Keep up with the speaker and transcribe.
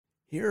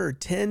Here are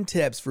 10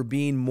 tips for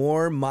being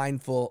more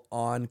mindful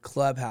on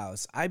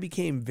Clubhouse. I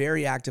became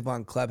very active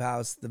on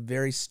Clubhouse the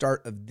very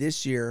start of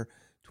this year,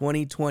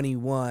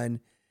 2021,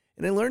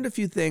 and I learned a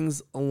few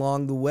things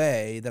along the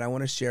way that I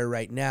want to share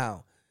right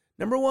now.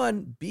 Number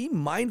one, be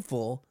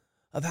mindful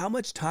of how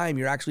much time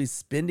you're actually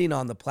spending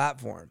on the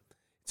platform.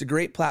 It's a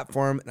great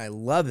platform and I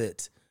love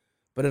it,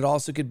 but it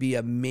also could be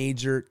a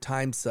major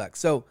time suck.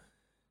 So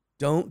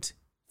don't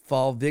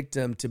fall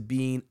victim to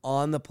being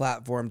on the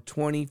platform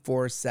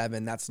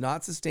 24/7. That's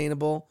not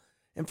sustainable.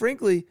 And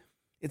frankly,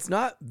 it's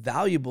not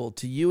valuable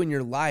to you and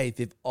your life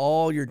if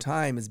all your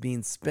time is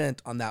being spent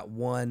on that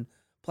one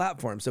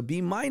platform. So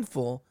be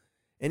mindful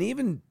and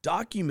even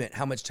document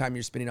how much time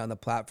you're spending on the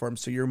platform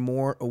so you're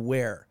more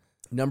aware.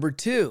 Number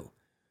two,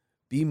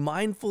 be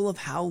mindful of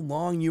how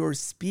long you are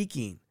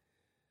speaking.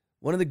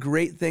 One of the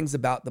great things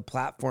about the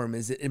platform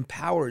is it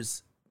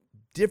empowers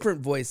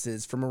different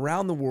voices from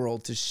around the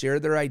world to share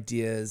their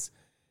ideas,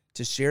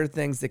 to share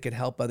things that could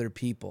help other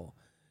people.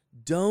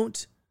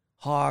 Don't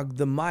hog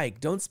the mic.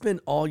 Don't spend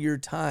all your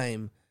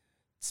time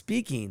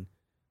speaking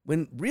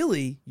when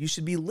really you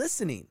should be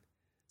listening.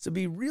 So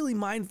be really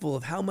mindful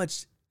of how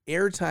much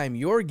airtime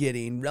you're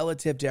getting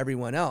relative to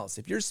everyone else.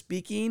 If you're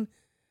speaking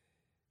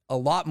a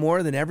lot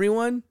more than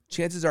everyone,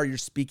 chances are you're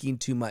speaking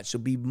too much. So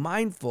be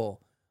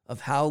mindful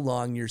of how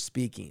long you're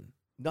speaking.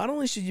 Not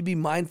only should you be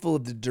mindful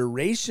of the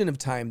duration of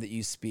time that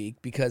you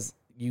speak, because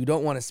you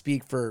don't want to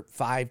speak for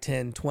 5,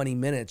 10, 20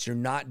 minutes. You're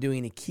not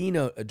doing a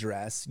keynote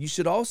address. You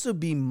should also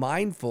be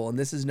mindful, and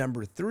this is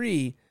number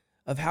 3,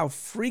 of how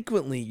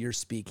frequently you're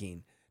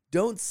speaking.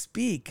 Don't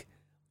speak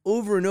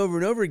over and over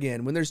and over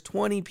again. When there's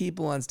 20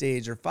 people on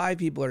stage or 5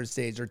 people on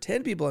stage or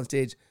 10 people on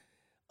stage,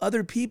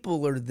 other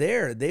people are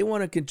there. They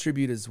want to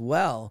contribute as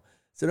well.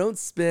 So don't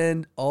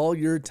spend all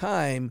your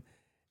time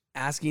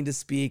asking to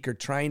speak or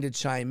trying to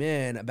chime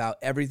in about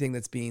everything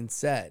that's being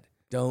said.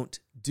 Don't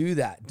do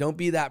that. Don't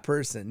be that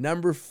person.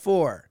 Number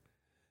 4,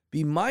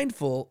 be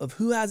mindful of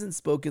who hasn't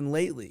spoken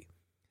lately.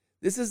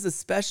 This is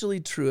especially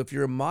true if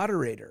you're a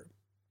moderator.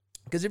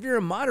 Because if you're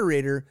a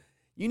moderator,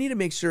 you need to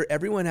make sure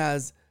everyone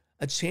has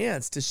a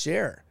chance to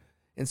share.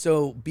 And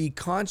so be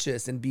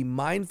conscious and be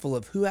mindful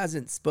of who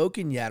hasn't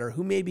spoken yet or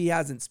who maybe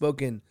hasn't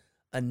spoken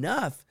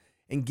enough,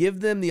 and give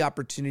them the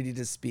opportunity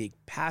to speak.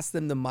 Pass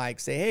them the mic.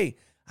 Say, hey,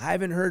 I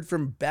haven't heard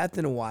from Beth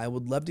in a while. I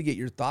would love to get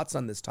your thoughts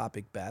on this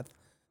topic, Beth.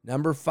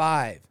 Number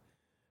 5,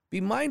 be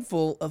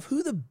mindful of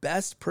who the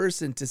best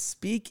person to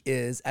speak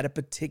is at a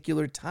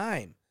particular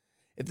time.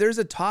 If there's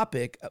a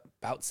topic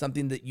about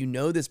something that you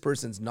know this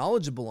person's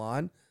knowledgeable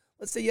on,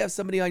 let's say you have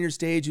somebody on your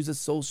stage who's a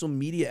social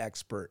media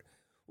expert.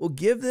 Well,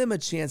 give them a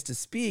chance to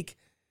speak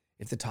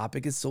if the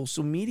topic is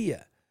social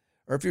media.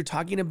 Or if you're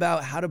talking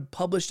about how to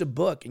publish a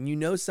book and you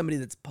know somebody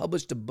that's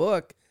published a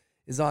book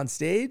is on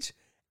stage,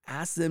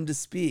 ask them to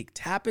speak.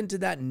 Tap into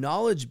that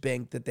knowledge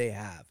bank that they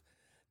have.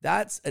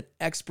 That's an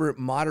expert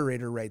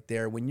moderator right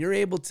there. When you're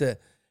able to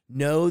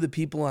know the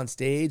people on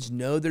stage,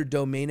 know their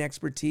domain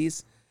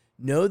expertise,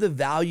 know the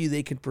value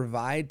they can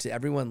provide to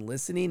everyone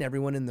listening,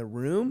 everyone in the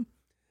room,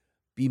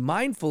 be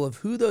mindful of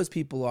who those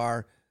people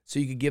are so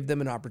you can give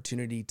them an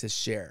opportunity to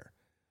share.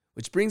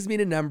 Which brings me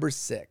to number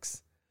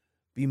 6.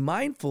 Be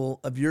mindful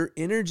of your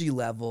energy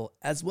level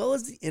as well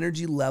as the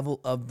energy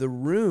level of the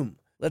room.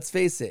 Let's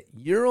face it,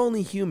 you're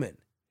only human.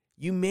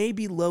 You may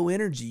be low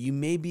energy. You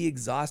may be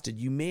exhausted.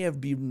 You may have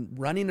been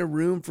running a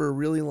room for a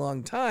really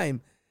long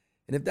time.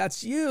 And if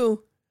that's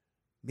you,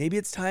 maybe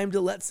it's time to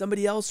let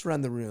somebody else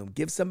run the room.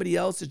 Give somebody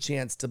else a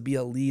chance to be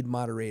a lead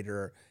moderator.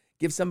 Or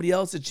give somebody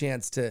else a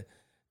chance to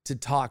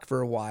talk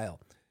for a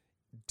while.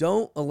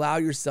 Don't allow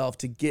yourself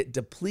to get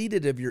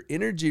depleted of your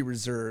energy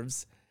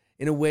reserves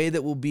in a way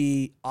that will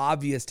be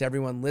obvious to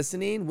everyone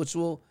listening, which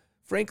will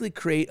frankly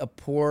create a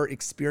poor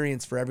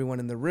experience for everyone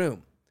in the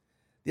room.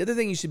 The other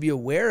thing you should be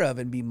aware of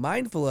and be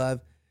mindful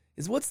of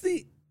is what's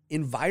the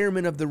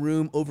environment of the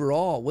room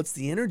overall? What's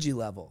the energy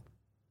level?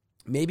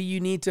 Maybe you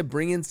need to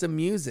bring in some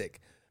music.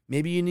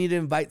 Maybe you need to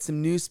invite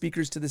some new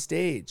speakers to the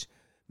stage.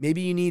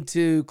 Maybe you need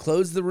to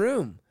close the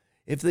room.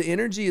 If the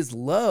energy is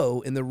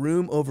low in the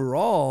room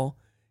overall,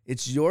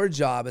 it's your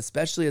job,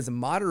 especially as a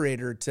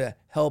moderator, to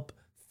help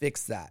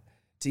fix that.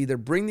 To either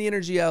bring the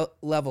energy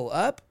level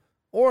up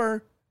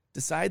or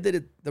decide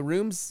that the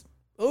room's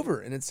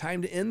over and it's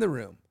time to end the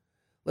room.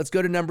 Let's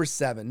go to number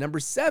 7. Number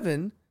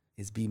 7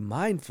 is be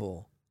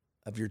mindful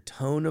of your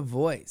tone of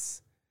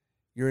voice,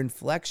 your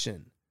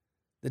inflection,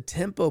 the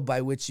tempo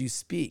by which you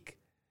speak.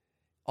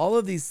 All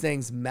of these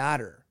things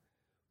matter.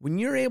 When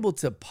you're able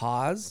to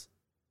pause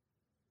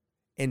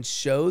and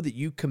show that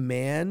you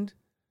command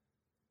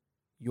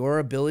your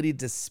ability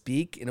to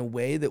speak in a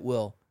way that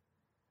will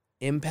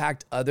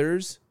impact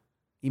others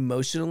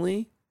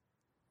emotionally,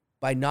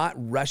 by not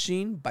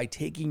rushing, by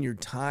taking your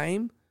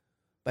time,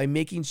 by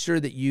making sure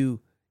that you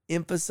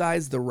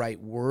emphasize the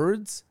right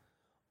words,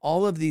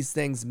 all of these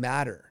things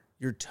matter.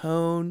 Your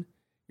tone,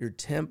 your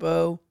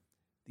tempo,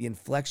 the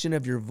inflection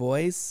of your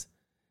voice,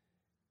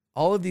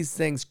 all of these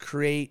things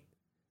create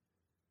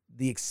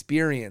the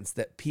experience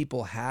that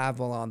people have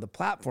while on the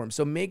platform.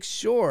 So make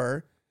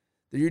sure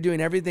that you're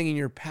doing everything in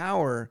your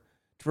power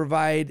to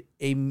provide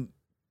a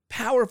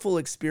powerful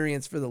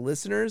experience for the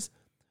listeners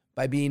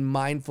by being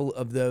mindful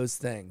of those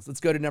things. Let's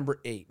go to number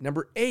 8.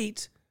 Number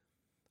 8,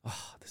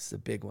 this is a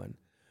big one.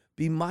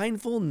 Be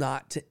mindful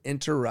not to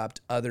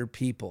interrupt other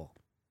people.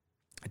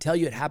 I tell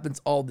you, it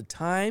happens all the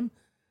time.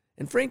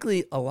 And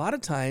frankly, a lot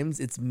of times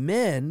it's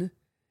men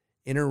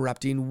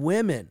interrupting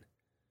women,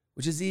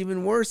 which is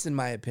even worse in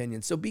my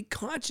opinion. So be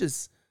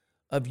conscious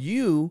of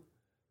you,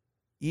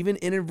 even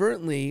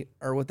inadvertently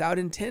or without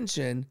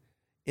intention,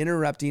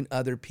 interrupting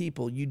other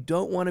people. You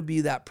don't want to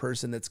be that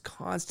person that's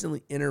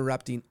constantly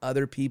interrupting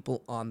other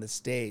people on the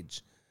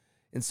stage.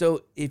 And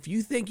so if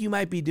you think you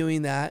might be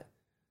doing that,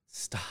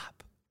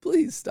 stop.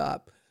 Please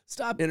stop.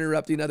 Stop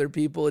interrupting other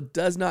people. It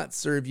does not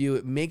serve you.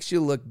 It makes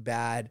you look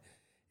bad.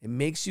 It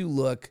makes you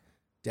look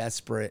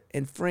desperate.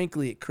 And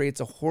frankly, it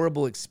creates a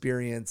horrible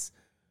experience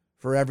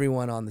for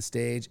everyone on the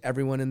stage,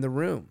 everyone in the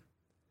room.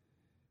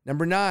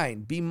 Number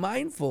 9, be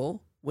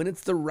mindful when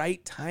it's the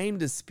right time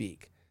to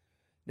speak.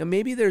 Now,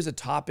 maybe there's a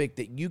topic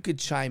that you could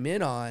chime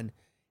in on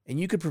and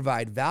you could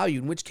provide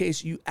value, in which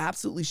case you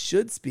absolutely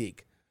should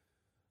speak.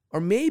 Or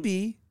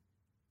maybe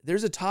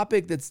there's a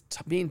topic that's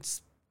being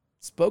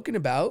spoken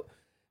about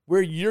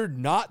where you're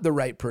not the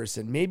right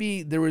person.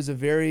 Maybe there was a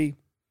very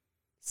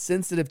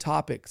sensitive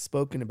topic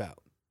spoken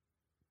about.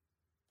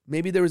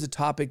 Maybe there was a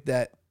topic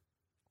that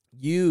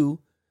you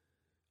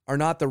are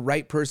not the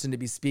right person to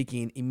be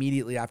speaking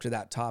immediately after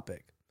that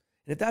topic.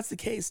 And if that's the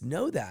case,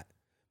 know that.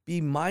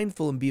 Be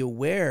mindful and be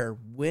aware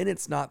when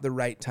it's not the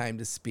right time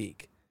to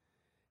speak.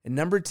 And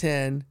number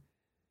 10,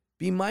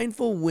 be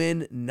mindful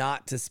when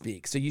not to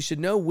speak. So you should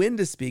know when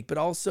to speak, but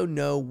also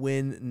know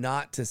when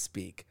not to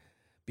speak.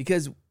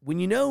 Because when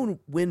you know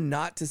when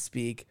not to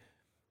speak,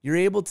 you're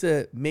able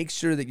to make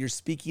sure that you're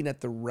speaking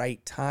at the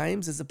right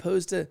times as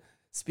opposed to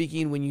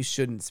speaking when you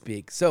shouldn't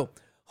speak. So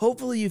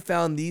hopefully you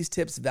found these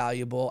tips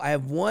valuable. I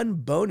have one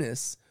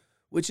bonus,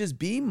 which is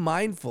be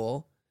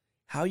mindful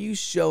how you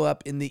show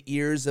up in the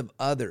ears of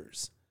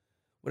others.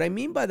 What I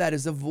mean by that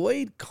is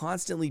avoid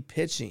constantly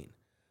pitching.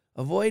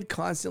 Avoid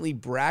constantly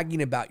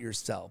bragging about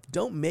yourself.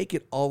 Don't make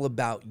it all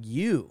about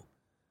you.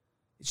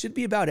 It should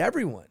be about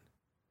everyone.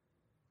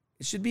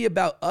 It should be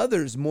about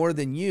others more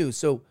than you.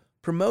 So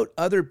promote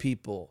other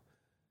people.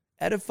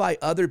 Edify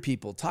other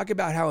people. Talk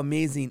about how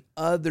amazing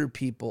other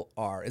people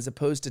are as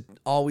opposed to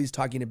always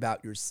talking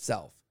about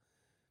yourself.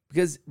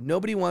 Because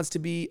nobody wants to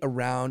be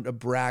around a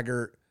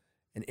braggart,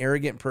 an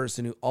arrogant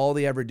person who all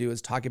they ever do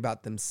is talk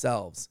about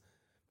themselves.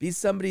 Be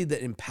somebody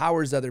that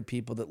empowers other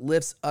people, that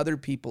lifts other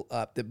people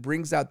up, that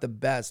brings out the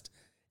best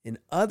in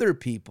other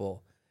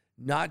people,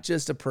 not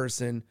just a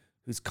person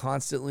who's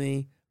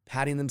constantly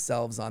patting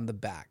themselves on the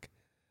back.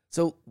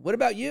 So what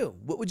about you?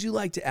 What would you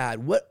like to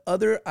add? What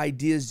other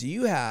ideas do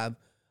you have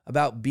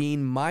about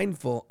being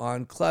mindful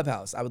on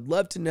Clubhouse? I would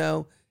love to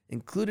know.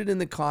 Include it in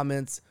the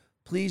comments.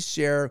 Please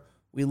share.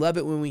 We love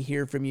it when we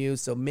hear from you.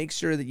 So make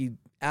sure that you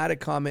add a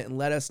comment and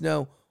let us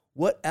know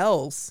what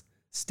else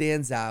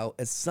stands out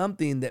as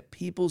something that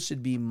people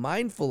should be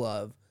mindful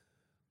of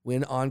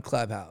when on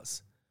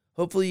Clubhouse.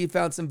 Hopefully you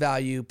found some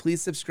value.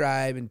 Please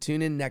subscribe and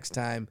tune in next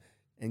time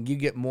and you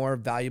get more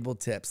valuable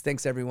tips.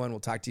 Thanks everyone. We'll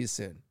talk to you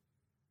soon.